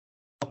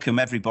welcome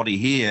everybody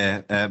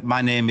here.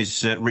 My name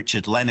is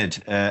Richard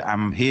Leonard.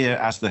 I'm here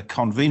as the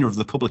convener of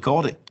the Public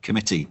Audit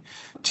Committee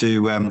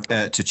to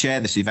chair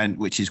this event,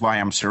 which is why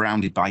I'm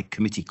surrounded by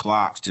committee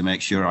clerks to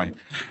make sure I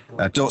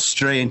don't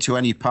stray into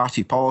any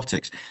party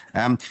politics.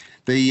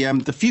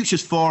 The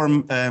Futures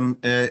Forum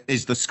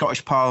is the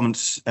Scottish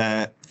Parliament's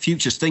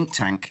Futures think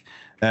tank,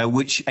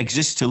 which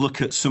exists to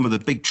look at some of the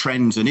big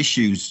trends and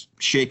issues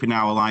shaping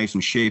our lives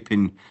and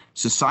shaping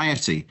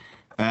society.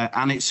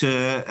 And it's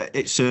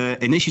an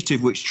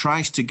initiative which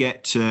tries to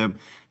get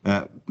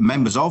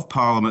members of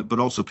Parliament, but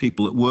also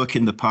people that work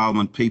in the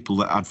Parliament, people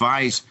that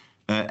advise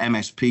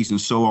MSPs and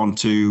so on,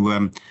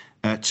 to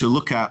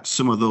look at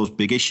some of those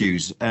big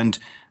issues. And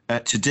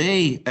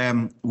today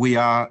we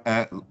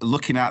are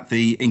looking at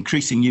the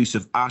increasing use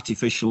of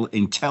artificial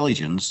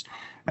intelligence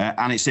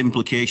and its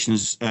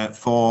implications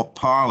for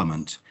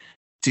Parliament.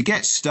 To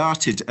get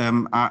started,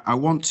 I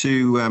want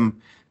to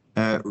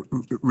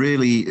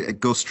really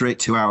go straight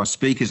to our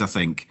speakers, I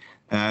think.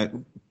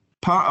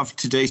 Part of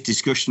today's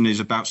discussion is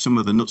about some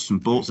of the nuts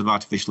and bolts of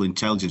artificial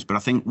intelligence, but I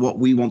think what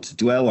we want to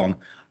dwell on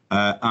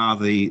are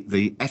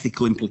the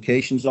ethical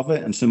implications of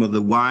it and some of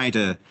the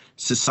wider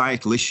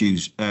societal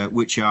issues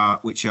which are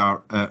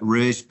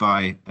raised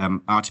by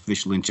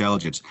artificial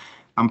intelligence.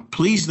 I'm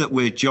pleased that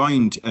we're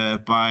joined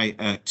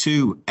by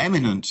two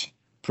eminent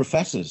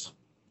professors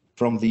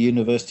from the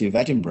University of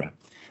Edinburgh.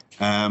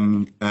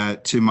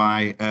 To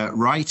my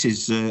right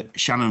is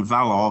Shannon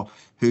Vallor,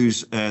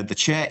 who's the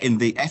chair in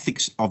the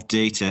Ethics of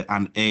Data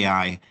and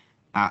AI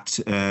at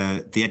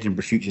the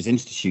Edinburgh Futures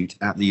Institute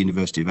at the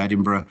University of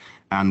Edinburgh.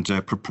 And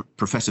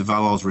Professor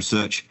Vallor's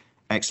research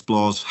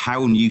explores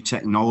how new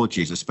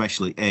technologies,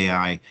 especially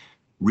AI,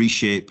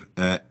 reshape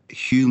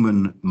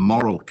human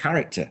moral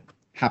character,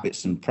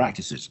 habits and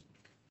practices.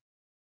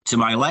 To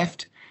my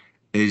left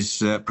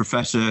is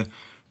Professor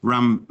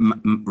Ram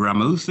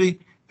Ramamurthy,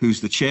 who's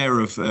the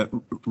chair of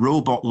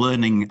Robot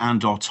Learning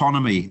and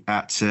Autonomy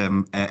at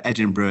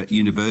Edinburgh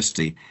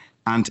University.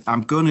 And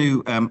I'm going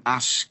to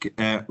ask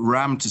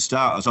Ram to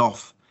start us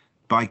off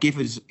by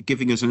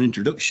giving us an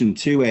introduction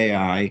to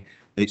AI,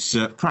 its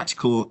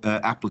practical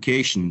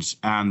applications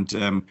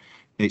and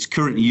its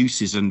current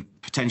uses and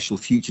potential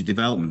future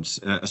developments,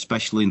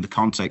 especially in the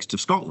context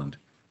of Scotland.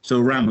 So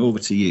Ram, over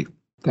to you.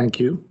 Thank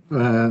you.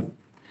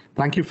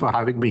 Thank you for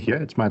having me here.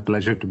 It's my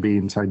pleasure to be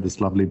inside this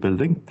lovely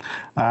building.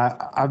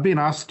 I've been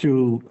asked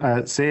to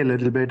say a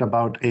little bit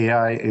about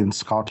AI in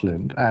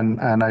Scotland,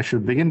 and I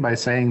should begin by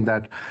saying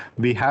that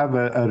we have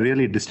a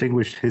really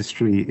distinguished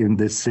history in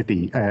this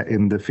city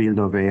in the field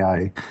of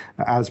AI.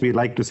 As we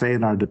like to say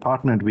in our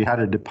department, we had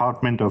a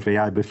department of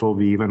AI before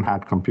we even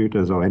had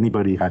computers or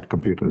anybody had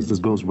computers. This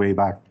goes way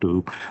back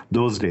to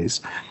those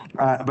days.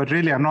 But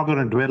really, I'm not going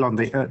to dwell on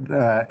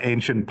the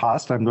ancient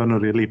past. I'm going to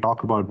really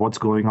talk about what's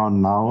going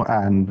on now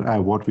and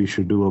what we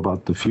should do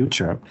about the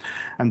future.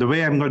 And the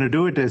way I'm going to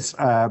do it is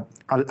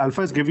I'll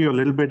first give you a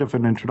little bit of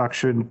an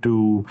introduction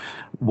to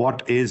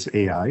what is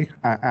AI,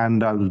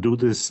 and I'll do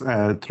this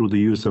through the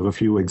use of a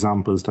few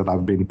examples that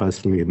I've been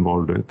personally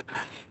involved with.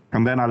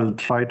 And then I'll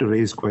try to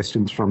raise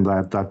questions from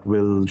that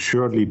will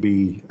surely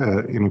be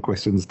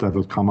questions that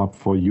will come up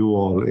for you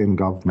all in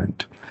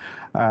government.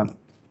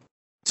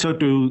 So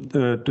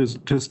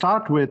to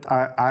start with,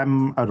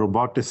 I'm a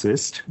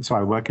roboticist. So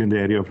I work in the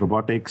area of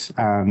robotics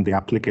and the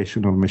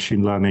application of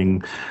machine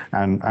learning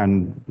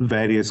and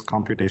various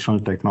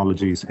computational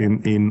technologies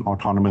in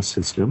autonomous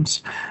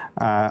systems.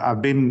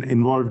 I've been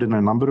involved in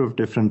a number of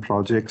different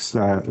projects.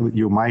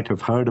 You might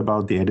have heard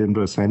about the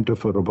Edinburgh Centre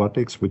for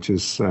Robotics, which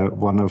is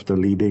one of the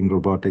leading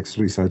robotics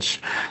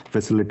research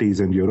facilities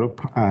in Europe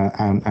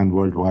and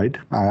worldwide.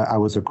 I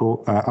was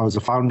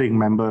a founding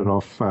member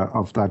of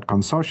that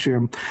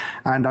consortium.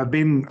 And I've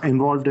been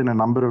involved in a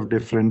number of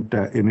different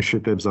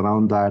initiatives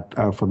around that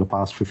for the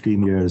past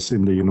 15 years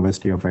in the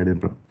University of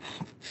Edinburgh.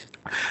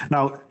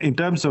 Now, in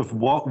terms of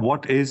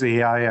what is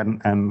AI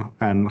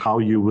and how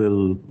you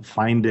will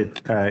find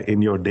it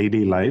in your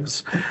daily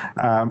lives,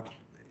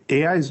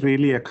 AI is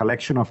really a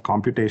collection of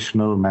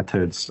computational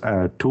methods,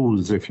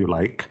 tools, if you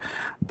like,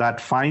 that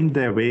find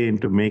their way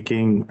into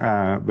making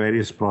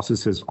various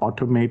processes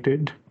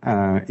automated.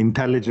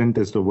 Intelligent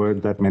is the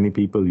word that many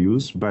people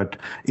use, but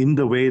in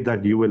the way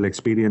that you will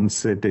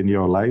experience it in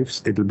your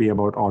lives, it'll be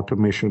about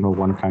automation of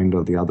one kind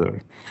or the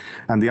other.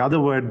 And the other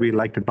word we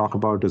like to talk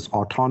about is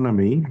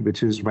autonomy,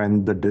 which is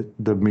when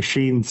the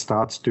machine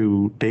starts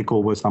to take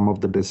over some of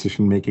the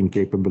decision-making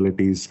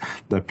capabilities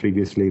that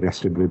previously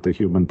rested with the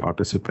human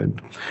participant.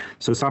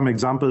 So some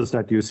examples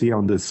that you see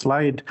on this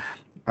slide.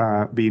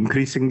 We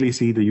increasingly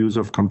see the use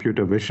of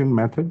computer vision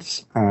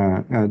methods.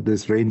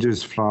 This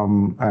ranges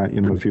from,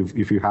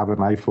 if you have an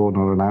iPhone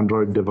or an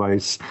Android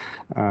device,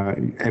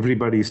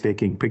 everybody's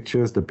taking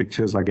pictures. The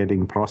pictures are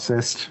getting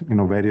processed.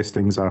 Various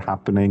things are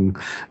happening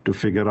to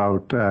figure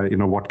out,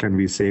 what can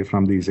we say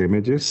from these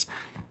images.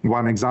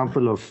 One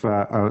example of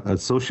a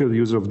social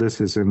use of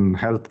this is in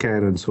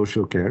healthcare and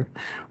social care,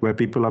 where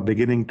people are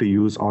beginning to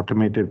use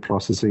automated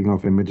processing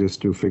of images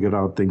to figure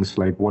out things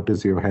like what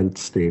is your health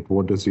state,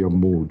 what is your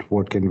mood,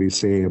 what can we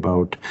say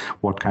about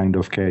what kind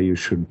of care you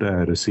should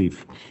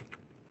receive.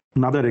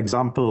 Another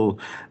example,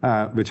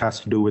 which has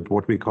to do with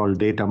what we call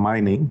data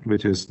mining,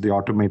 which is the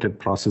automated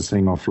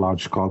processing of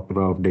large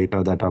corpora of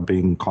data that are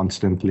being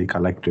constantly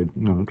collected,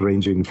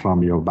 ranging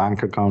from your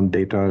bank account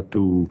data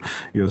to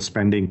your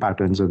spending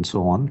patterns and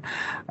so on,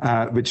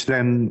 which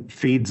then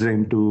feeds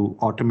into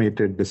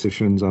automated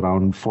decisions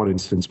around, for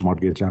instance,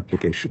 mortgage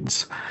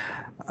applications.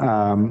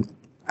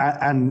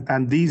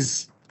 And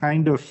these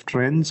kind of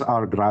trends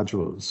are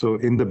gradual. So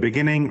in the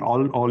beginning,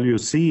 all you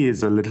see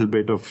is a little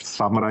bit of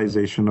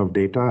summarization of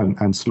data,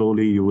 and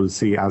slowly you will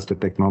see as the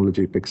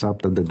technology picks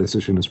up that the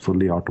decision is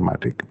fully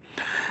automatic.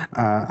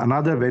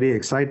 Another very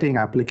exciting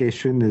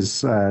application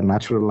is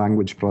natural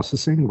language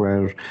processing,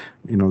 where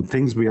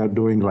things we are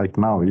doing right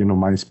now,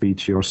 my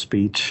speech, your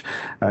speech,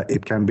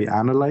 it can be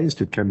analyzed,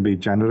 it can be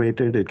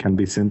generated, it can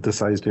be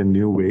synthesized in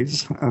new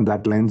ways, and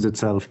that lends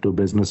itself to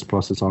business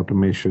process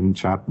automation,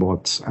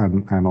 chatbots,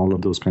 and all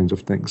of those kinds of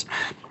things.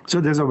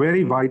 So there's a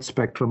very wide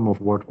spectrum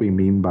of what we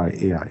mean by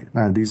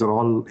AI. These are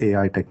all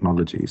AI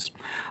technologies.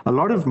 A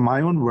lot of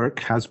my own work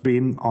has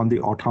been on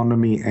the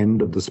autonomy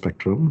end of the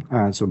spectrum.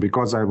 So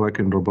because I work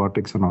in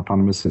robotics and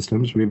autonomous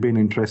systems, we've been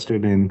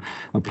interested in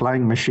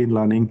applying machine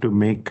learning to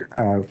make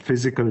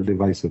physical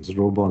devices,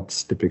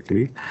 robots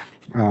typically,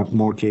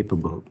 more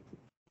capable.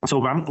 So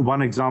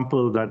one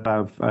example that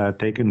I've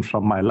taken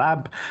from my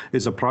lab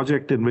is a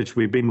project in which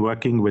we've been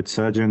working with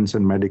surgeons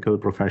and medical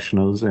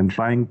professionals and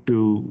trying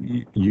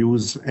to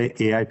use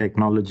AI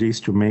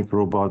technologies to make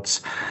robots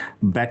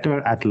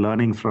better at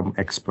learning from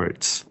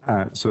experts.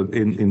 So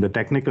in the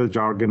technical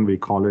jargon, we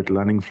call it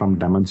learning from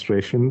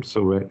demonstration.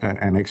 So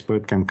an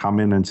expert can come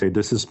in and say,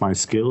 this is my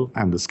skill,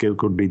 and the skill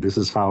could be, this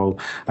is how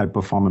I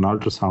perform an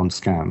ultrasound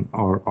scan,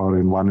 or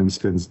in one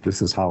instance,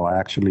 this is how I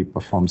actually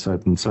perform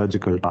certain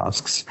surgical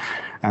tasks.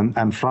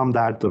 And from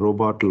that, the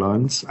robot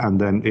learns, and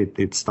then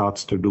it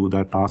starts to do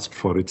that task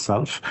for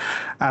itself.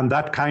 And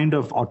that kind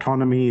of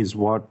autonomy is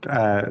what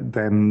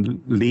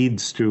then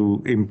leads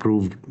to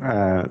improved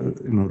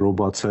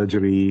robot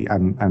surgery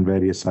and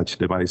various such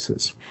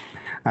devices.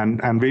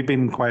 And we've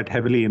been quite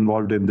heavily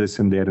involved in this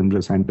in the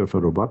Edinburgh Centre for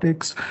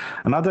Robotics.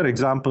 Another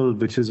example,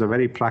 which is a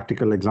very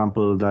practical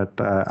example that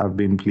I've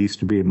been pleased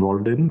to be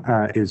involved in,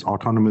 is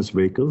autonomous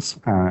vehicles.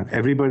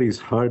 Everybody's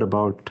heard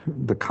about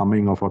the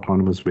coming of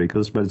autonomous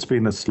vehicles, but it's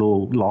been a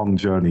slow, long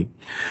journey.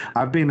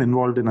 I've been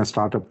involved in a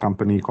startup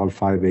company called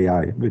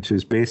 5AI, which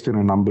is based in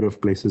a number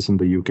of places in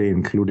the UK,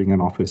 including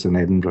an office in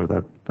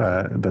Edinburgh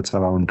that's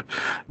around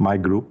my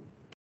group.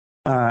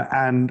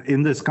 And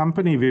in this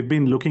company, we've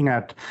been looking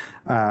at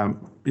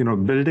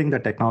building the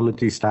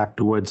technology stack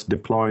towards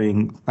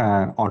deploying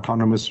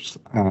autonomous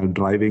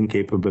driving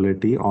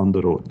capability on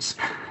the roads.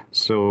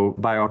 So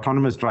by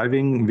autonomous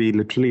driving, we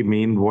literally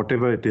mean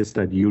whatever it is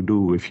that you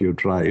do if you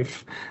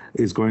drive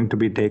is going to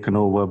be taken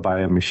over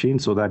by a machine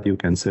so that you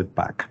can sit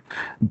back.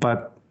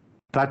 But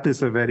that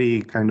is a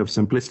very kind of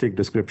simplistic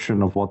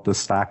description of what the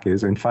stack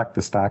is. In fact,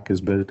 the stack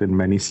is built in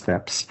many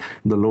steps.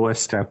 The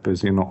lowest step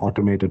is,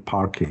 automated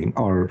parking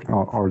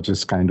or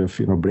just kind of,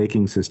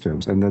 braking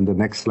systems. And then the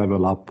next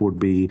level up would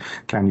be,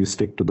 can you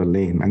stick to the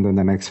lane? And then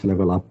the next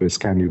level up is,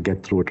 can you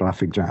get through a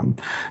traffic jam?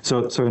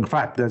 So in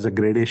fact, there's a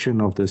gradation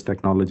of this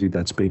technology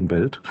that's being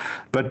built.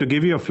 But to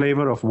give you a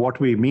flavor of what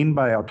we mean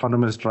by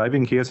autonomous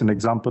driving, here's an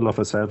example of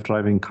a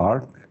self-driving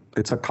car.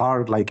 It's a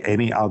car like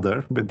any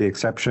other, with the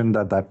exception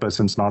that that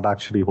person's not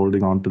actually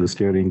holding on to the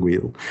steering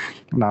wheel.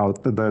 Now,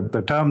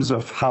 the terms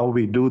of how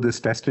we do this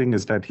testing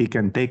is that he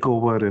can take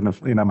over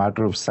in a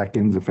matter of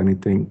seconds if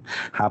anything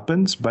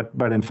happens, but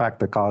in fact,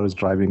 the car is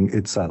driving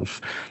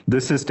itself.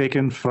 This is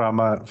taken from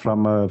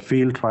a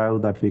field trial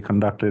that we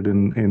conducted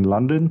in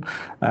London,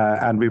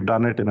 and we've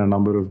done it in a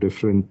number of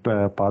different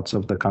parts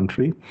of the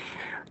country.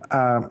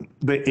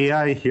 The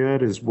AI here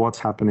is what's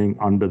happening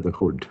under the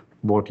hood.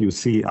 What you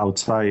see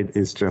outside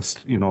is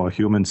just, a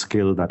human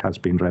skill that has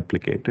been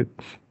replicated.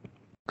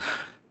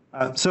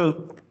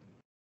 So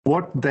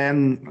what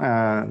then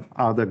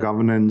are the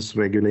governance,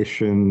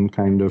 regulation,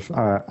 kind of,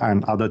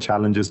 and other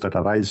challenges that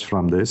arise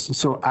from this?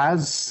 So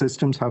as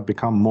systems have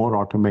become more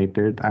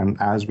automated and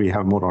as we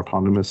have more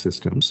autonomous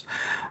systems,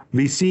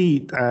 we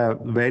see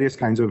various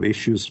kinds of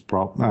issues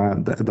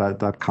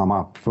that come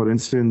up. For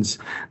instance,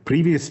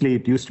 previously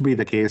it used to be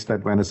the case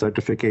that when a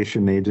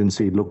certification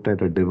agency looked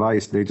at a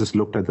device, they just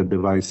looked at the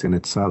device in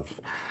itself.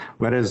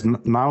 Whereas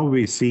now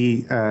we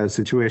see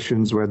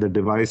situations where the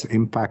device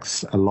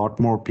impacts a lot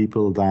more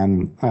people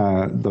than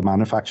the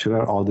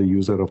manufacturer or the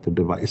user of the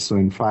device. So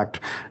in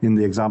fact, in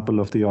the example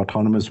of the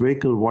autonomous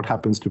vehicle, what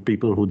happens to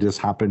people who just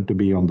happen to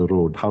be on the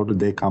road? How do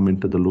they come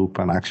into the loop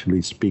and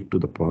actually speak to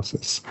the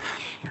process?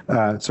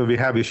 So we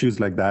have issues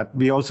like that.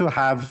 We also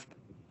have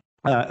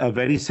a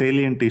very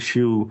salient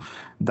issue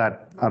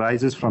that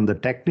arises from the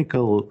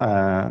technical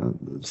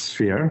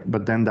sphere,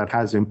 but then that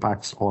has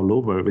impacts all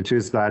over, which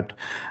is that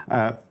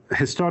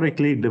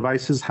historically,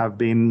 devices have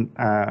been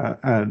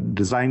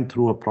designed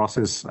through a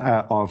process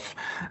of,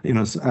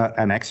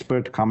 an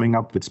expert coming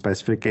up with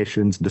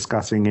specifications,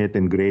 discussing it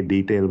in great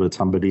detail with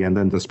somebody, and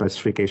then the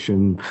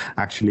specification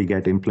actually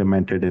get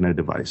implemented in a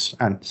device.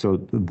 And so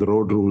the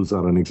road rules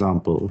are an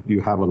example.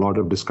 You have a lot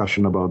of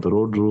discussion about the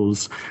road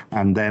rules,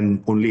 and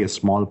then only a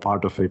small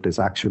part of it is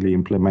actually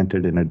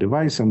implemented in a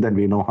device, and then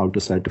we know how to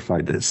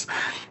certify this.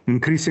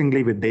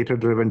 Increasingly, with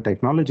data-driven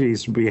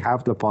technologies, we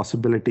have the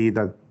possibility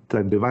that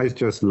the device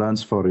just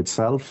learns for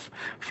itself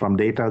from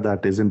data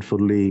that isn't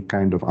fully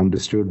kind of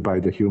understood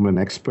by the human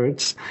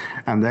experts.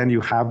 And then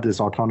you have this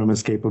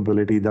autonomous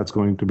capability that's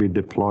going to be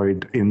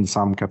deployed in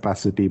some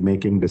capacity,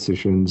 making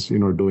decisions,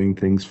 doing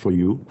things for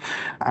you.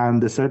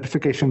 And the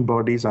certification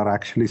bodies are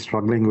actually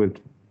struggling with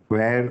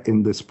where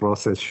in this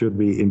process should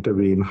we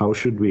intervene, how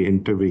should we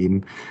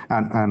intervene,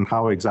 and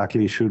how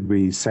exactly should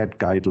we set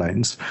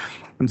guidelines.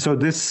 And so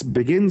this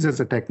begins as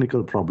a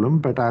technical problem,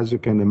 but as you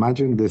can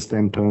imagine, this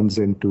then turns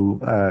into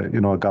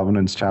a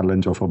governance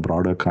challenge of a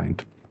broader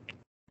kind.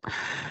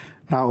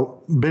 Now,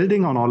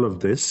 building on all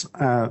of this,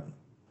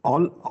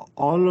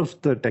 all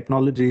of the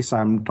technologies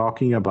I'm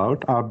talking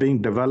about are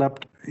being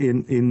developed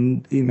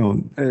in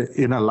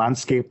a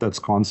landscape that's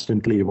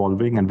constantly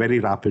evolving and very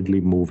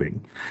rapidly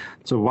moving.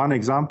 So one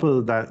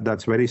example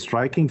that's very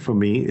striking for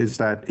me is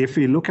that if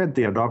we look at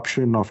the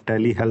adoption of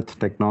telehealth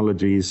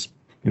technologies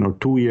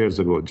 2 years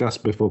ago,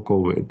 just before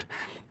COVID,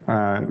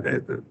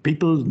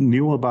 people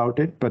knew about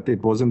it, but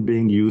it wasn't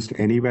being used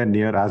anywhere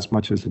near as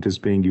much as it is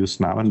being used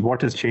now. And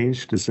what has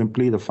changed is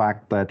simply the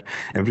fact that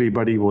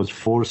everybody was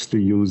forced to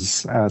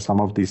use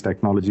some of these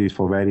technologies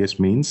for various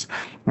means.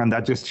 And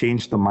that just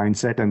changed the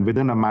mindset. And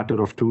within a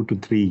matter of 2 to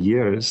 3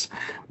 years,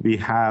 we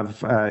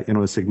have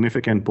a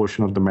significant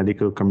portion of the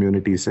medical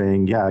community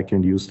saying, yeah, I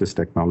can use this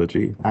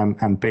technology,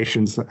 and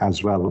patients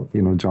as well,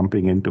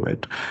 jumping into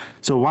it.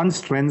 So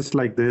once trends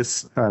like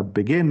this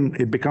begin,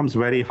 it becomes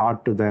very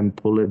hard to then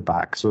pull it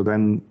back. So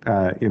then,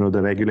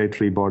 the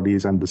regulatory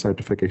bodies and the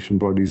certification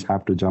bodies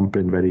have to jump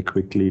in very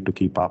quickly to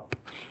keep up.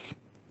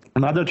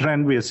 Another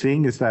trend we are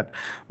seeing is that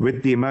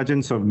with the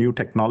emergence of new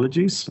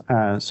technologies,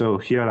 so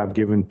here I've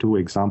given 2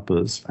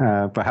 examples.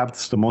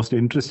 Perhaps the most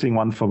interesting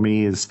one for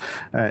me is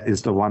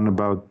the one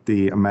about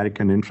the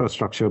American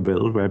infrastructure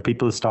bill, where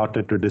people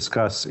started to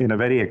discuss in a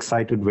very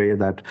excited way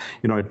that,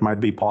 it might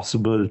be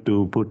possible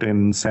to put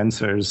in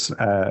sensors,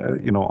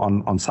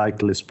 on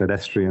cyclists,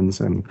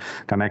 pedestrians, and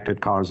connected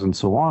cars and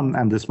so on.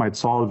 And this might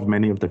solve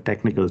many of the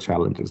technical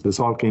challenges. This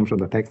all came from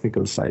the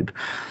technical side.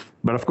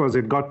 But of course,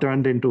 it got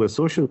turned into a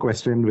social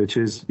question, which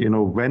is,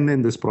 when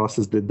in this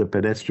process did the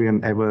pedestrian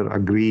ever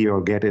agree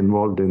or get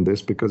involved in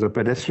this? Because a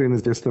pedestrian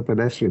is just a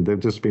pedestrian. They've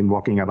just been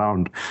walking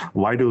around.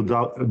 Why do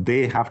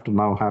they have to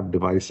now have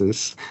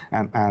devices?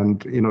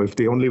 And if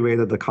the only way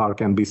that the car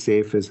can be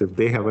safe is if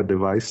they have a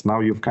device,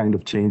 now you've kind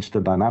of changed the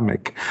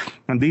dynamic.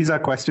 And these are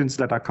questions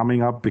that are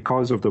coming up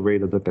because of the way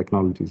that the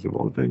technology is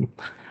evolving.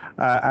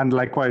 And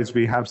likewise,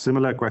 we have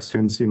similar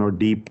questions,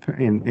 deep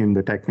in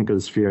the technical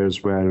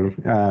spheres where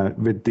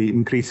with the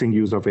increasing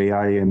use of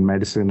AI in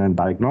medicine and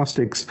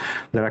diagnostics,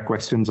 there are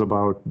questions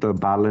about the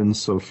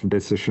balance of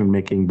decision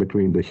making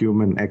between the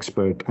human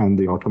expert and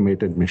the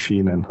automated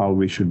machine and how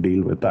we should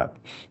deal with that.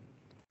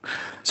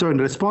 So in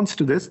response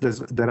to this,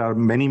 there are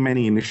many,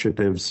 many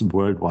initiatives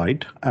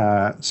worldwide.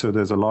 So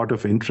there's a lot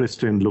of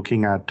interest in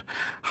looking at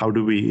how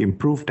do we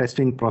improve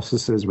testing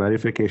processes,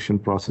 verification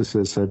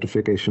processes,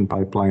 certification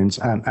pipelines,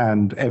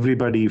 and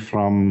everybody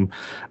from,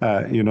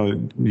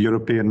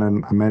 European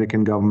and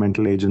American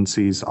governmental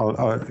agencies,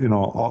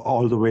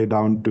 all the way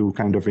down to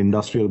kind of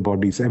industrial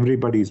bodies.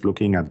 Everybody's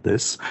looking at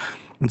this.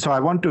 And so I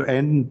want to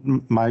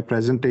end my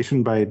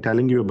presentation by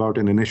telling you about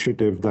an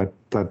initiative that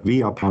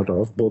we are part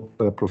of.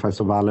 Both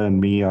Professor Vala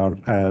and me are,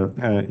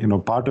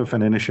 part of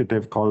an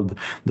initiative called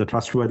the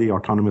Trustworthy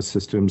Autonomous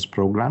Systems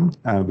Program,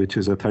 which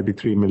is a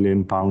 £33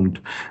 million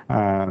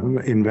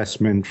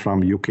investment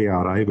from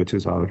UKRI, which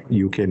is our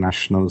UK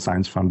national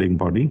science funding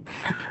body.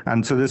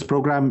 And so this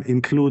program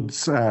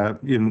includes a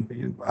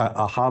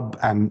hub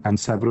and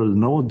several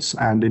nodes,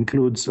 and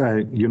includes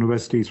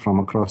universities from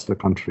across the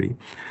country.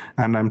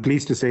 And I'm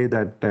pleased to say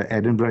that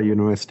Edinburgh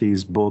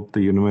universities, both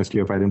the University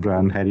of Edinburgh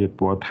and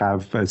Heriot-Watt,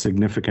 have a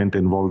significant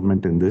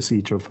involvement in this.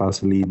 Each of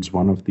us leads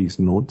one of these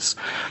nodes.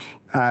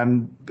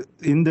 And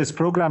in this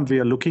program, we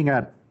are looking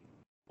at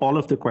all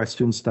of the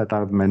questions that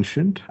I've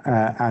mentioned,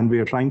 and we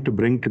are trying to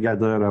bring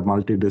together a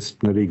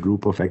multidisciplinary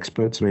group of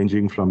experts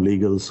ranging from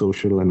legal,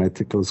 social, and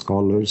ethical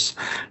scholars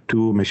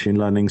to machine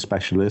learning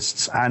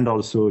specialists, and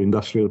also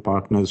industrial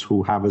partners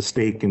who have a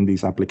stake in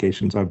these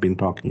applications I've been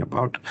talking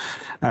about,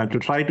 to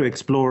try to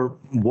explore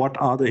what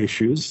are the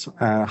issues,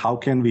 how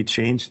can we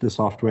change the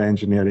software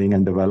engineering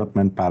and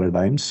development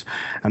paradigms,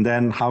 and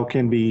then how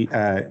can we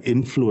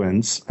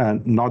influence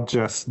not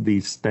just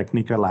these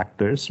technical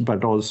actors,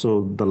 but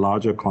also the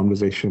larger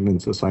conversation in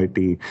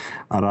society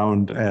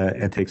around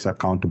ethics,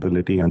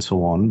 accountability, and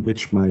so on,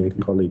 which my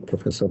colleague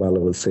Professor Vala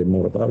will say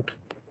more about.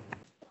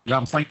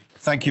 Yeah,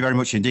 Thank you very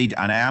much indeed.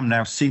 And I am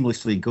now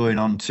seamlessly going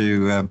on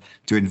to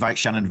invite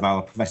Shannon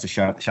Navarro, Professor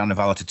Shannon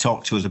Navarro, to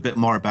talk to us a bit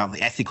more about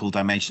the ethical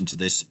dimension to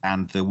this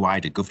and the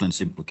wider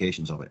governance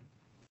implications of it.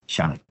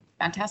 Shannon.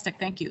 Fantastic,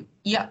 thank you.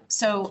 Yeah,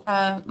 so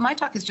my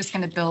talk is just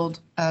going to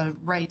build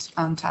right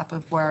on top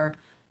of where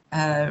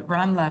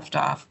Ron left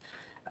off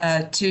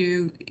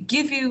to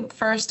give you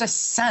first a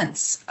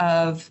sense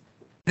of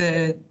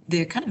the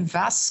kind of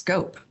vast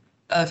scope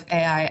of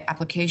AI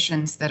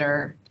applications that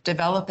are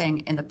developing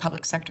in the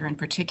public sector in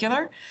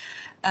particular.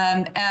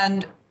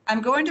 And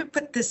I'm going to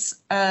put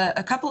this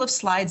a couple of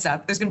slides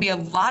up. There's going to be a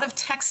lot of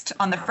text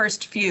on the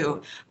first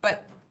few,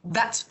 but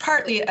that's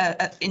partly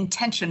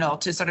intentional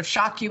to sort of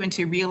shock you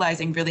into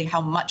realizing really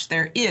how much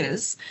there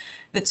is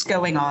that's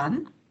going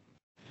on.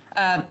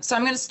 So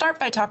I'm going to start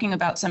by talking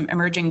about some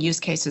emerging use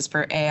cases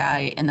for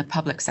AI in the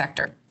public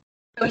sector.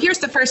 So here's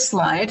the first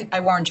slide, I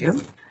warned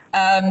you.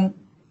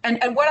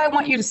 And what I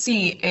want you to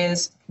see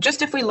is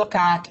just if we look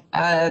at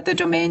the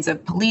domains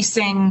of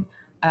policing,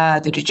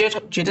 the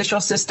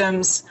judicial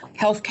systems,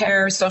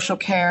 healthcare, social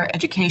care,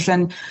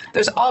 education,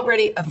 there's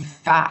already a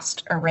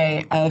vast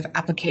array of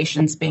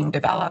applications being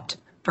developed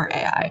for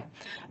AI.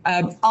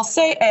 I'll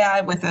say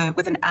AI with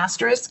an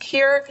asterisk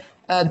here.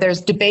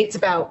 There's debates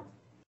about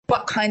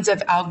what kinds of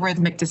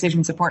algorithmic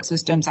decision support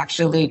systems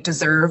actually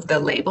deserve the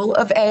label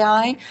of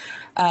AI.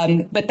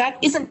 But that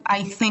isn't,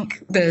 I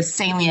think, the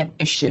salient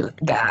issue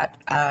that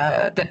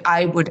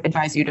I would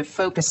advise you to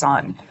focus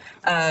on,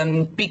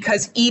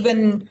 because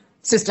even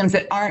systems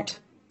that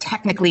aren't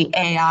technically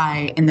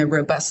AI in the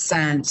robust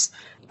sense,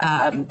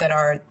 that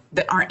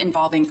aren't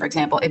involving, for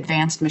example,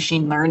 advanced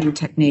machine learning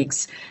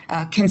techniques,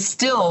 can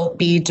still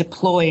be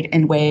deployed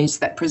in ways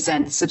that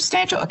present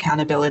substantial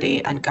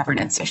accountability and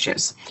governance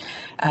issues.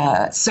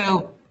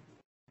 So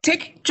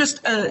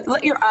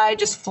let your eye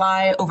just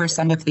fly over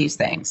some of these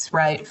things,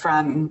 right?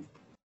 From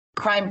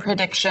crime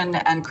prediction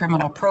and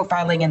criminal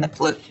profiling in the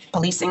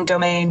policing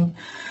domain,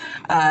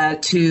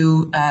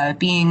 to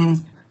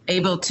being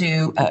able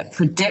to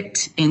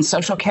predict in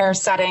social care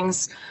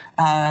settings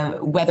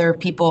whether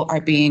people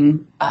are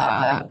being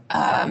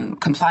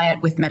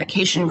compliant with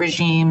medication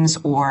regimes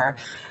or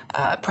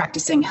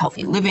practicing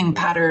healthy living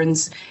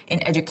patterns.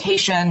 In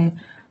education,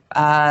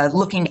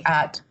 looking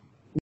at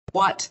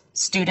what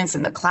students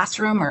in the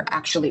classroom are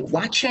actually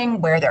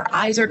watching, where their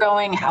eyes are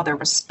going, how they're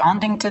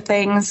responding to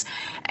things,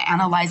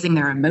 analyzing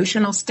their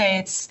emotional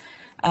states.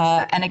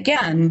 And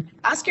again,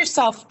 ask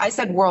yourself, I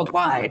said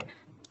worldwide,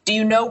 do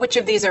you know which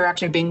of these are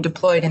actually being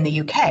deployed in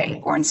the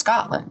UK or in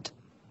Scotland,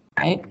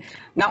 right?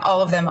 Not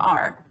all of them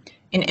are.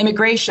 In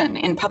immigration,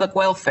 in public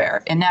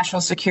welfare, in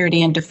national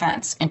security and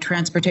defense, in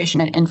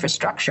transportation and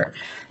infrastructure,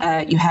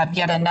 you have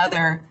yet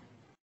another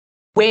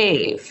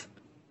wave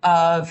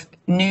of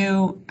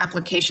new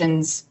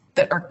applications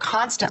that are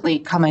constantly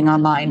coming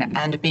online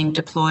and being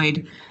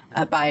deployed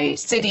by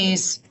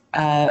cities,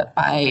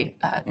 by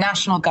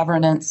national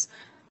governance,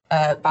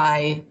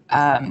 by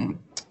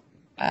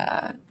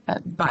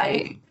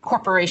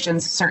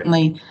corporations,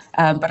 certainly,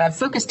 but I've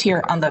focused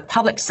here on the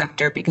public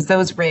sector because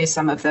those raise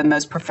some of the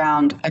most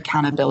profound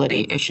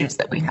accountability issues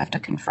that we have to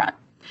confront,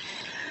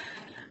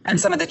 and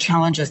some of the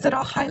challenges that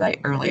I'll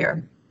highlight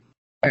later.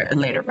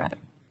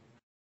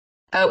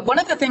 One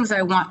of the things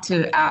I want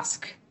to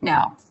ask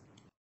now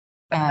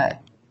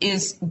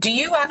is, do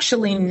you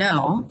actually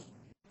know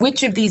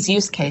which of these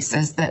use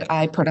cases that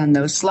I put on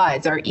those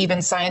slides are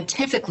even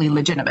scientifically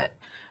legitimate?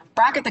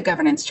 Bracket the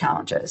governance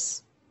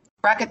challenges,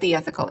 bracket the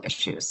ethical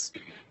issues.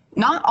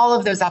 Not all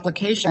of those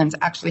applications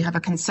actually have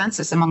a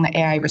consensus among the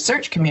AI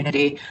research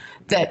community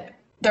that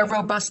they're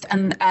robust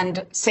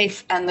and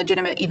safe and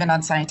legitimate even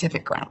on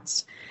scientific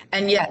grounds.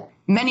 And yet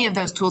many of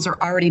those tools are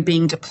already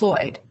being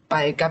deployed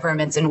by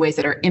governments in ways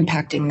that are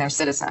impacting their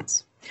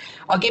citizens.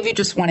 I'll give you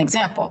just one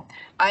example.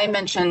 I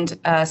mentioned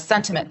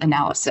sentiment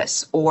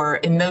analysis or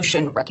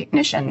emotion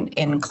recognition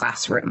in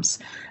classrooms.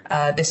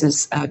 This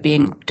is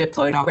being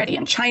deployed already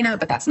in China,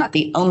 but that's not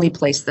the only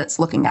place that's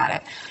looking at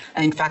it.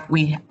 And in fact,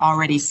 we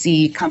already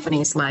see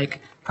companies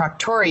like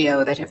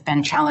Proctorio that have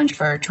been challenged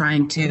for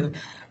trying to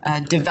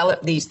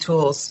develop these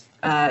tools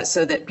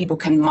so that people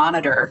can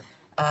monitor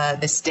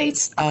the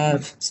states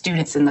of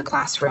students in the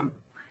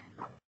classroom.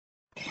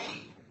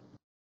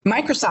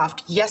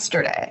 Microsoft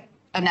yesterday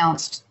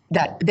announced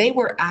that they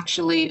were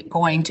actually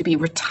going to be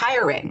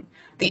retiring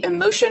the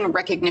emotion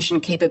recognition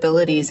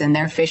capabilities in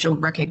their facial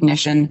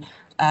recognition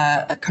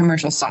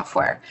commercial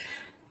software.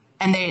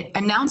 And they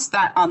announced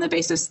that on the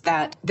basis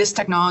that this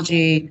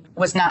technology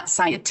was not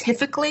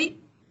scientifically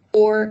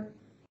or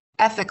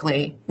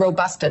ethically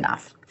robust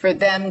enough for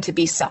them to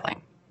be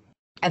selling.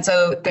 And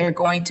so they're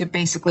going to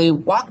basically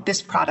walk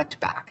this product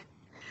back.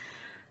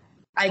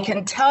 I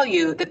can tell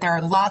you that there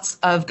are lots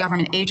of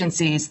government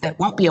agencies that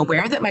won't be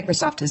aware that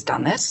Microsoft has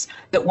done this,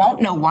 that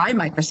won't know why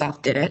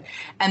Microsoft did it,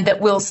 and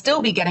that will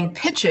still be getting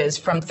pitches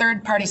from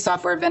third-party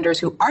software vendors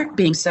who aren't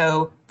being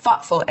so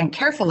thoughtful and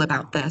careful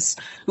about this,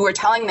 who are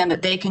telling them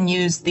that they can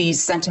use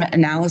these sentiment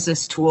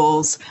analysis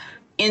tools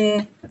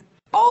in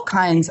all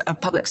kinds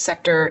of public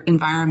sector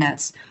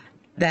environments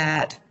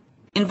that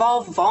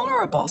involve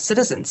vulnerable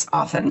citizens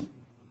often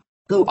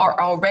who are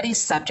already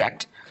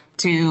subject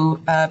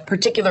to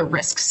particular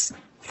risks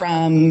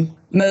from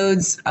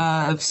modes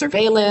of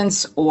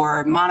surveillance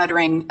or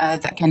monitoring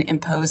that can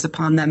impose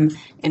upon them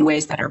in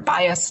ways that are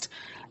biased.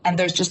 And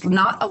there's just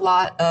not a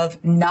lot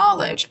of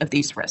knowledge of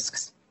these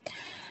risks.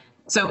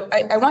 So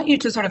I want you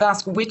to sort of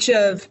ask which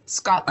of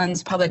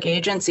Scotland's public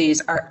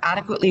agencies are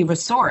adequately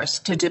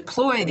resourced to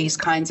deploy these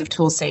kinds of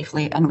tools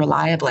safely and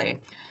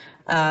reliably.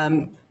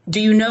 Do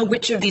you know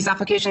which of these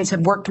applications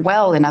have worked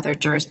well in other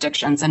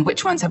jurisdictions and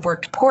which ones have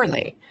worked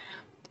poorly?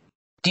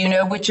 Do you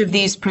know which of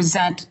these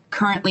present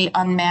currently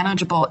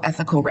unmanageable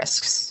ethical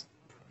risks?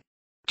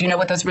 Do you know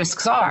what those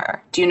risks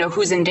are? Do you know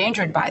who's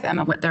endangered by them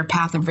and what their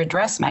path of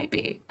redress might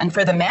be? And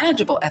for the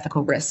manageable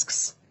ethical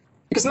risks,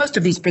 because most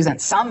of these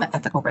present some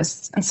ethical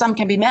risks and some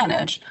can be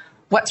managed,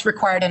 what's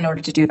required in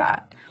order to do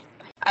that?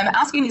 I'm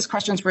asking these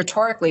questions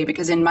rhetorically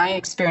because in my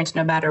experience,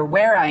 no matter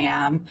where I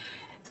am,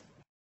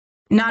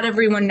 not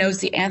everyone knows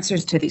the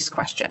answers to these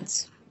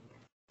questions.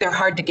 They're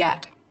hard to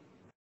get.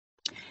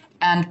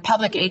 And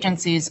public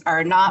agencies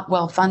are not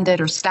well funded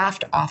or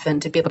staffed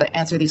often to be able to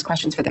answer these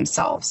questions for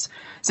themselves.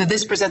 So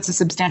this presents a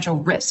substantial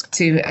risk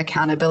to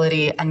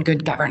accountability and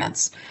good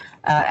governance.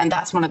 And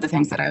that's one of the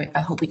things that I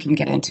hope we can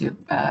get into.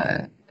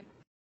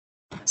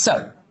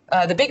 So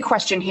the big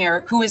question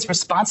here, who is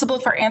responsible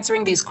for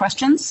answering these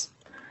questions?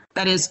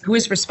 That is, who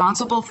is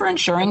responsible for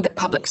ensuring that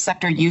public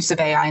sector use of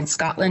AI in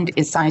Scotland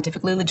is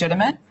scientifically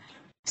legitimate,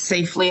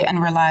 safely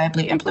and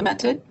reliably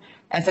implemented,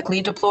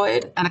 ethically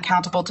deployed, and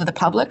accountable to the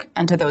public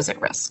and to those at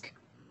risk?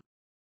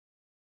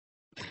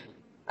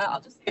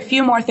 I'll just say a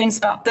few more things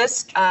about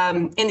this.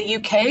 In the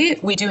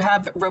UK, we do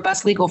have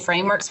robust legal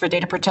frameworks for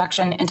data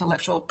protection,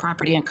 intellectual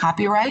property and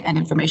copyright, and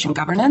information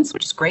governance,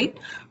 which is great.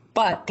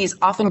 But these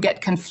often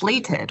get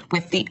conflated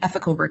with the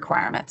ethical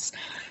requirements.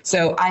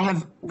 So I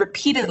have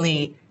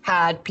repeatedly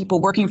had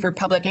people working for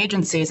public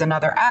agencies and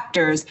other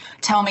actors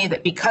tell me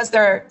that because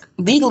they're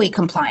legally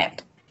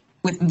compliant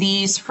with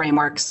these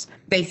frameworks,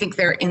 they think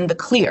they're in the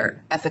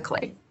clear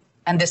ethically.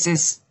 And this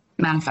is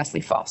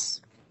manifestly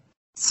false.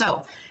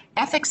 So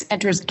ethics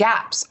enters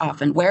gaps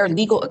often where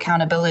legal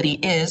accountability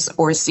is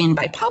or is seen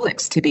by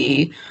publics to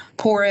be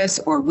porous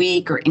or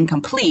weak or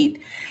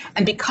incomplete.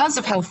 And because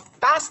of how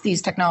fast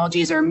these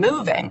technologies are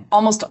moving,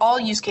 almost all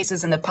use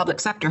cases in the public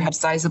sector have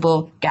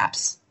sizable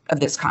gaps of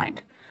this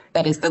kind.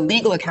 That is, the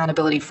legal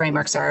accountability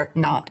frameworks are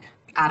not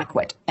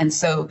adequate. And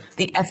so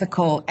the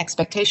ethical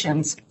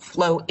expectations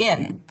flow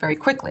in very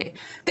quickly.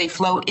 They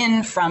flow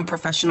in from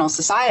professional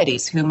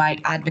societies who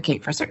might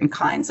advocate for certain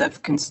kinds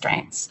of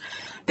constraints.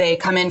 They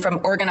come in from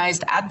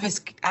organized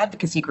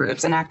advocacy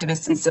groups and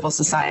activists in civil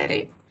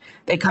society.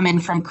 They come in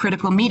from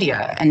critical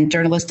media and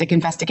journalistic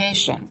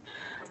investigation.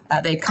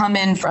 They come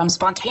in from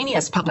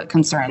spontaneous public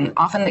concern,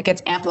 often that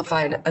gets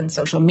amplified on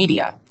social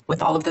media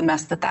with all of the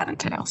mess that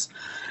entails.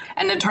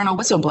 And internal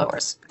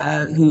whistleblowers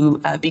who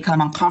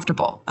become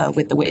uncomfortable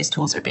with the ways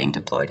tools are being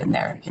deployed in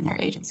their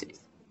agencies.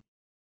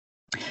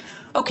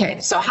 Okay,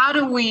 so how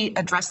do we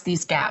address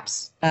these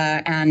gaps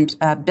and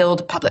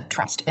build public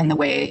trust in the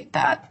way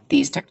that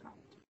these technologies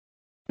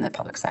in the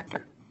public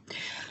sector?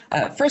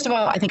 First of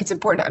all, I think it's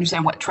important to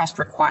understand what trust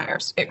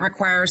requires. It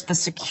requires the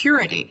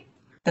security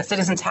that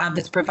citizens have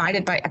that's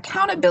provided by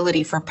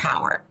accountability for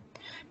power,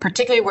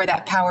 particularly where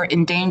that power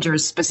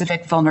endangers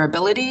specific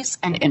vulnerabilities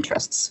and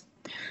interests.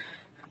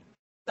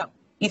 So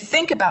you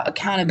think about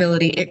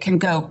accountability, it can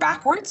go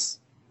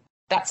backwards.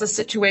 That's a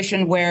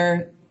situation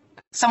where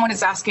someone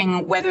is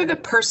asking whether the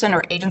person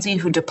or agency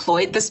who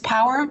deployed this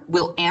power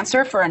will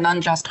answer for an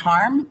unjust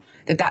harm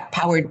that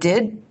power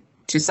did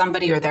to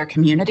somebody or their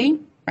community,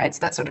 right?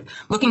 So that's sort of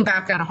looking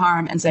back at a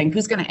harm and saying,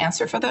 who's going to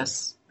answer for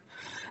this?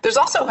 There's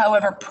also,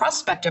 however,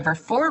 prospective or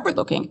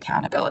forward-looking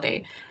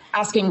accountability,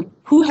 asking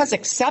who has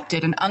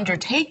accepted and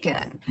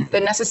undertaken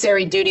the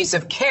necessary duties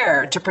of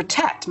care to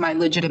protect my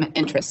legitimate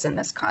interests in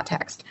this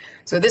context.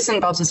 So this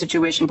involves a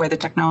situation where the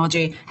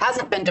technology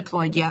hasn't been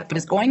deployed yet, but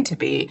is going to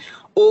be,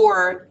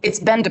 or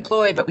it's been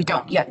deployed, but we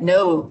don't yet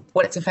know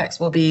what its effects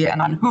will be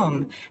and on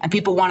whom. And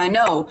people want to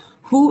know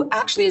who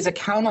actually is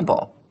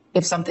accountable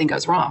if something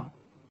goes wrong.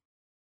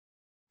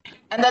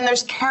 And then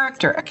there's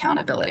character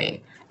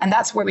accountability. And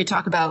that's where we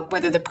talk about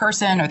whether the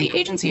person or the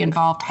agency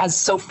involved has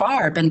so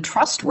far been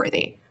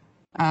trustworthy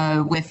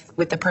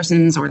with the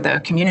person's or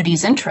the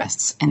community's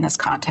interests in this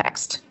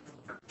context.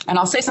 And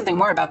I'll say something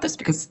more about this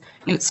because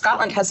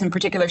Scotland has some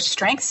particular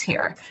strengths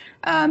here,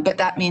 but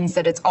that means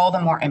that it's all the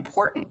more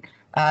important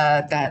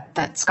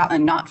that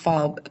Scotland not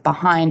fall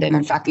behind and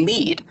in fact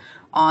lead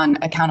on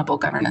accountable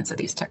governance of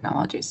these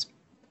technologies.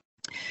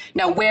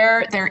 Now,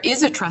 where there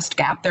is a trust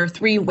gap, there are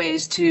three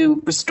ways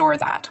to restore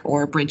that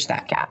or bridge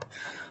that gap.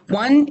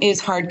 One is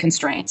hard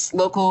constraints,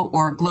 local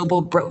or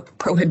global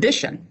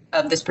prohibition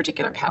of this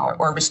particular power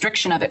or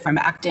restriction of it from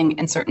acting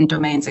in certain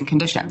domains and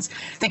conditions.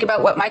 Think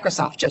about what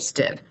Microsoft just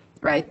did,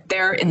 right?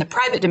 They're in the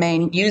private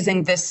domain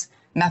using this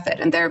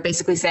method, and they're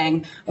basically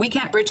saying, we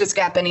can't bridge this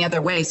gap any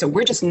other way, so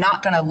we're just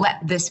not going to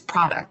let this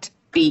product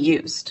be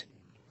used.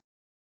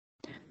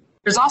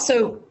 There's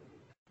also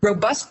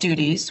robust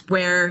duties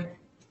where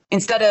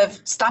instead of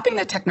stopping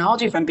the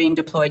technology from being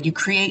deployed, you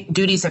create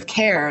duties of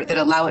care that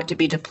allow it to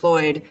be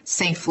deployed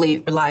safely,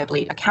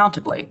 reliably,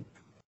 accountably.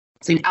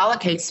 So you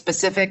allocate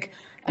specific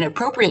and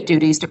appropriate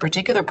duties to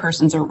particular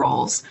persons or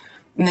roles,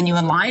 and then you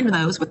align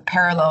those with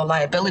parallel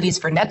liabilities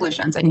for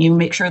negligence, and you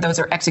make sure those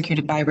are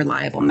executed by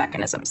reliable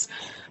mechanisms.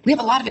 We have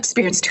a lot of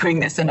experience doing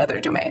this in other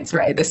domains,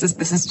 right? This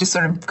is just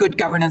sort of good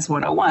governance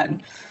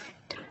 101.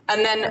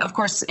 And then, of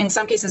course, in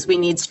some cases, we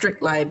need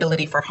strict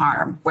liability for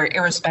harm, where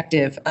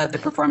irrespective of the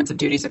performance of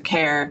duties of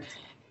care,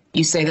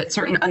 you say that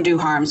certain undue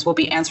harms will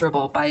be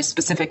answerable by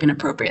specific and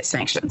appropriate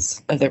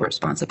sanctions of the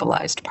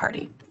responsibilized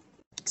party.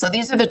 So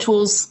these are the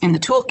tools in the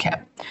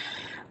toolkit.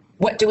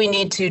 What do we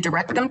need to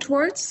direct them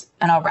towards?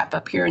 And I'll wrap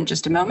up here in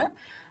just a moment.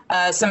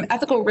 Some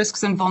ethical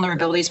risks and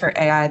vulnerabilities for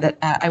AI that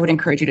I would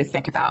encourage you to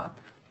think about.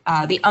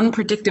 The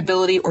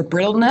unpredictability or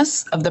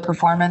brittleness of the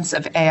performance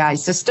of AI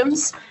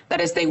systems. That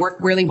is, they work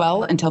really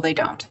well until they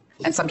don't.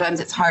 And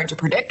sometimes it's hard to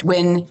predict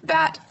when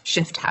that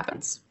shift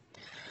happens.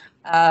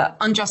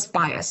 Unjust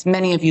bias.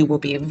 Many of you will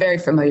be very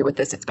familiar with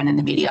this. It's been in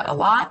the media a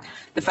lot.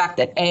 The fact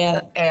that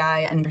AI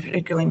and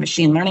particularly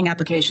machine learning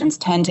applications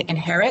tend to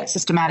inherit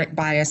systematic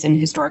bias in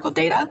historical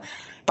data.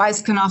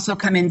 Bias can also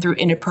come in through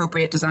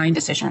inappropriate design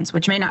decisions,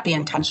 which may not be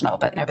intentional,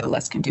 but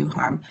nevertheless can do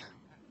harm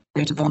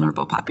to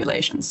vulnerable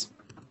populations.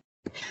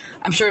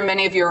 I'm sure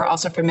many of you are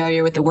also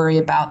familiar with the worry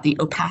about the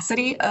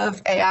opacity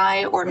of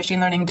AI or machine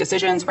learning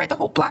decisions, right? The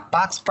whole black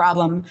box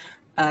problem.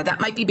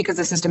 That might be because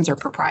the systems are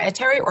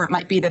proprietary, or it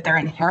might be that they're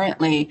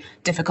inherently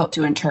difficult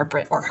to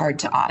interpret or hard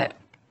to audit.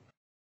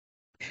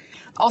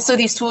 Also,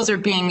 these tools are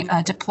being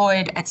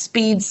deployed at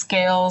speed,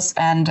 scales,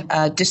 and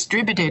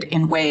distributed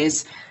in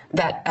ways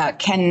that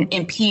can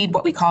impede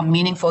what we call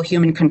meaningful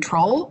human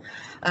control,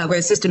 where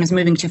the system is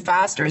moving too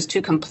fast or is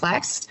too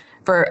complex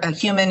for a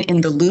human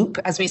in the loop,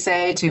 as we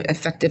say, to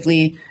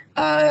effectively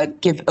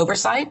give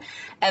oversight.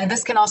 And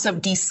this can also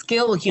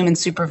de-skill human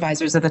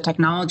supervisors of the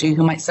technology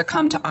who might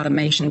succumb to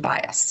automation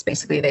bias.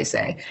 Basically, they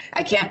say,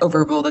 I can't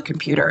overrule the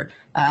computer.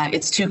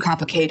 It's too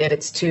complicated.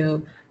 It's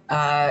too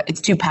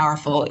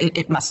powerful.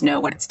 It must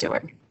know what it's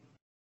doing.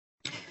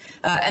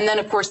 And then,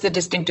 of course, the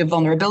distinctive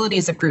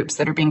vulnerabilities of groups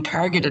that are being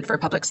targeted for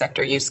public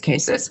sector use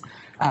cases,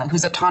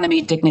 whose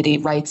autonomy, dignity,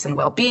 rights, and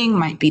well-being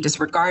might be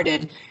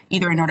disregarded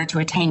either in order to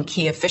attain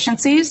key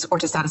efficiencies or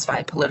to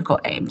satisfy political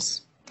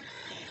aims.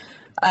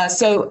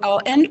 So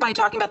I'll end by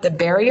talking about the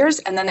barriers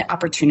and then the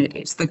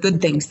opportunities, the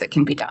good things that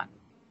can be done.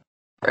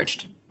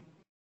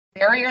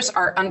 Barriers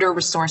are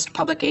under-resourced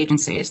public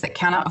agencies that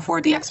cannot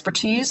afford the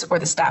expertise or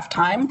the staff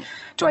time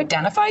to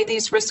identify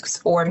these risks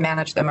or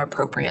manage them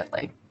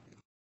appropriately.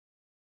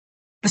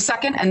 The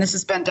second, and this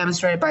has been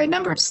demonstrated by a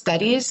number of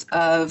studies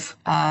of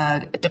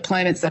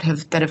deployments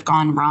that have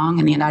gone wrong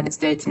in the United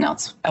States and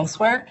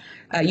elsewhere,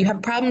 you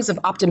have problems of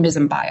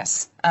optimism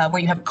bias, where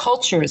you have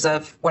cultures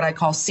of what I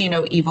call see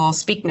no evil,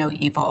 speak no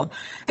evil,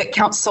 that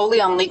count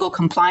solely on legal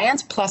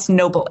compliance plus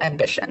noble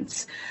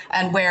ambitions,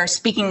 and where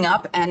speaking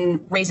up and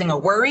raising a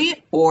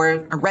worry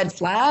or a red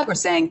flag or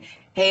saying,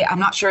 hey, I'm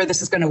not sure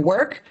this is going to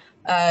work,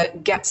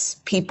 gets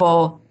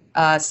people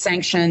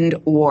sanctioned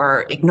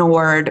or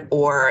ignored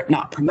or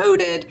not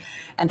promoted.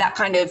 And that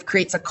kind of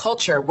creates a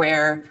culture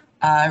where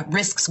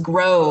risks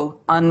grow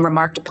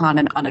unremarked upon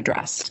and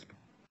unaddressed.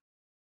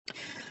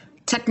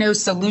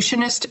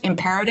 Techno-solutionist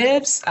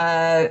imperatives,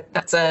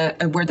 that's a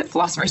word that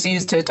philosophers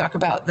use to talk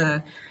about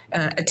the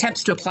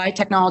attempts to apply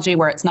technology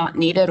where it's not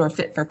needed or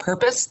fit for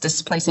purpose,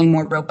 displacing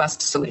more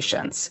robust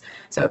solutions.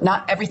 So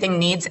not everything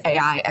needs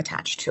AI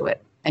attached to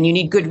it. And you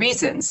need good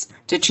reasons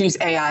to choose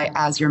AI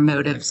as your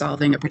mode of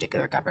solving a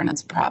particular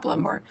governance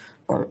problem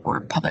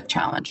or public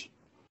challenge.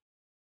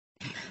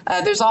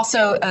 There's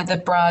also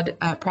the broad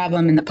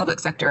problem in the public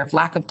sector of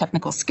lack of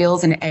technical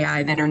skills in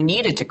AI that are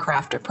needed to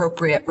craft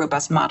appropriate,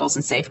 robust models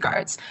and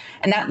safeguards.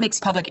 And that makes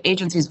public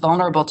agencies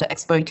vulnerable to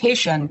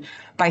exploitation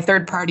by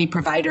third-party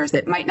providers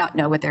that might not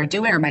know what they're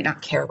doing or might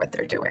not care what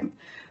they're doing.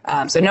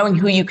 So knowing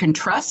who you can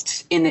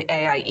trust in the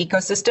AI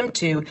ecosystem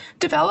to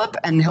develop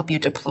and help you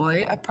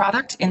deploy a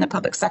product in the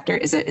public sector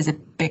is a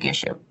big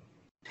issue.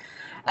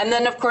 And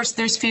then, of course,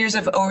 there's fears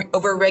of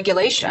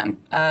over-regulation,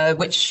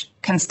 which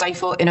can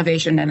stifle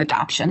innovation and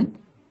adoption.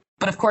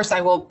 But of course, I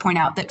will point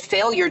out that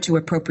failure to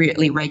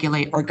appropriately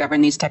regulate or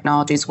govern these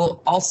technologies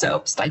will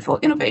also stifle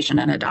innovation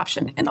and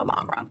adoption in the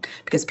long run,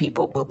 because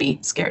people will be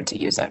scared to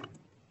use it.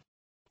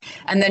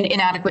 And then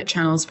inadequate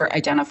channels for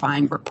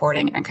identifying,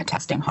 reporting, and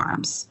contesting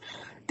harms.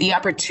 The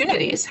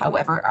opportunities,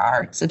 however,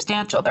 are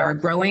substantial. There are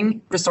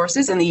growing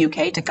resources in the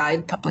UK to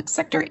guide public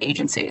sector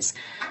agencies.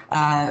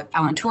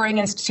 Alan Turing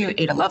Institute,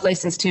 Ada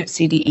Lovelace Institute,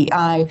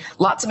 CDEI,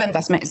 lots of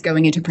investment is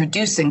going into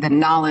producing the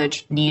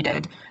knowledge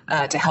needed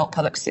to help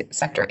public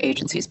sector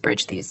agencies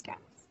bridge these gaps.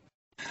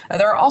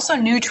 There are also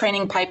new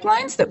training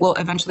pipelines that will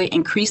eventually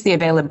increase the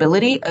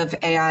availability of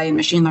AI and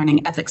machine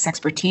learning ethics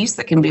expertise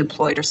that can be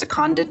employed or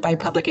seconded by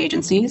public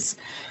agencies.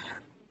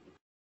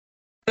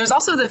 There's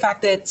also the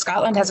fact that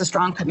Scotland has a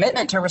strong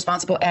commitment to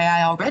responsible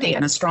AI already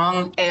and a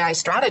strong AI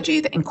strategy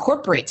that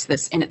incorporates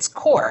this in its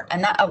core.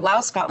 And that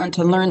allows Scotland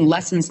to learn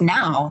lessons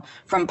now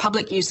from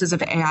public uses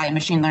of AI and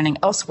machine learning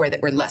elsewhere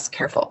that were less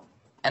careful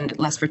and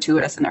less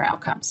fortuitous in their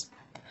outcomes.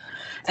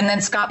 And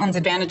then Scotland's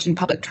advantage in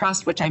public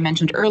trust, which I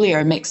mentioned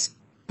earlier, makes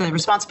the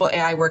responsible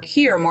AI work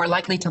here more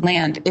likely to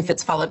land if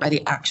it's followed by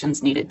the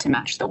actions needed to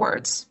match the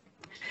words.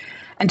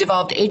 And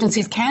devolved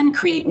agencies can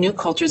create new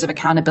cultures of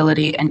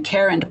accountability and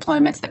care and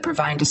deployments that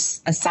provide a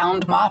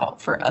sound model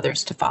for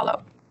others to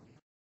follow.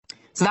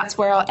 So that's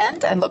where I'll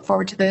end and look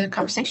forward to the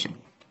conversation.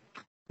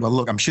 Well,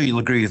 look, I'm sure you'll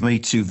agree with me,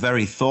 two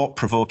very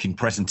thought-provoking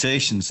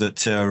presentations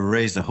that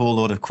raised a whole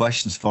load of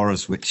questions for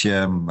us, which we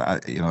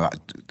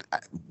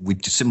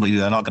just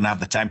simply are not going to have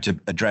the time to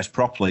address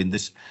properly. And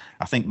this,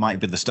 I think, might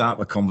be the start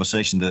of a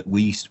conversation that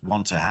we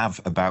want to have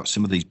about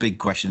some of these big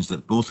questions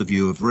that both of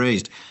you have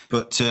raised.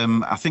 But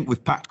I think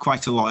we've packed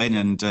quite a lot in.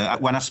 And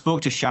when I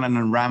spoke to Shannon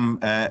and Ram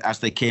as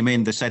they came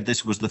in, they said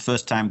this was the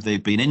first time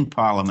they've been in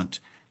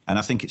Parliament. And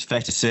I think it's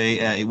fair to say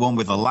it won't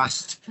be the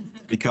last,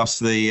 because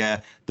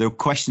the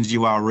questions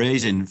you are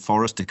raising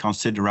for us to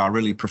consider are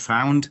really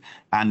profound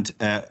and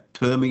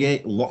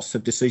permeate lots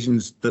of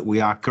decisions that we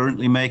are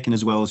currently making,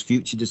 as well as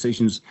future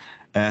decisions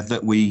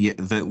that we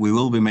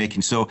will be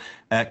making. So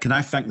can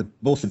I thank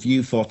both of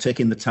you for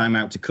taking the time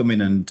out to come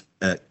in and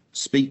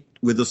speak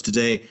with us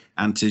today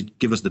and to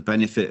give us the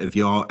benefit of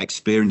your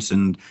experience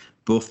and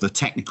both the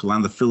technical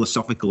and the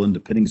philosophical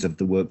underpinnings of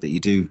the work that you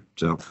do.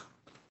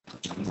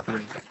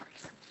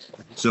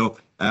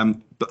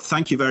 But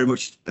thank you very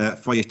much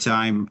for your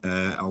time.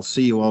 I'll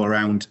see you all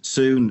around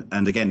soon.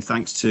 And again,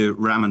 thanks to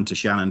Ram and to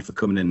Shannon for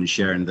coming in and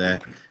sharing their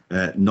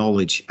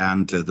knowledge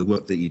and the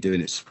work that you're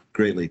doing. It's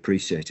greatly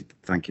appreciated.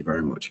 Thank you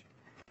very much.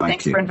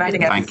 Thanks for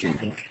inviting us. Thank you.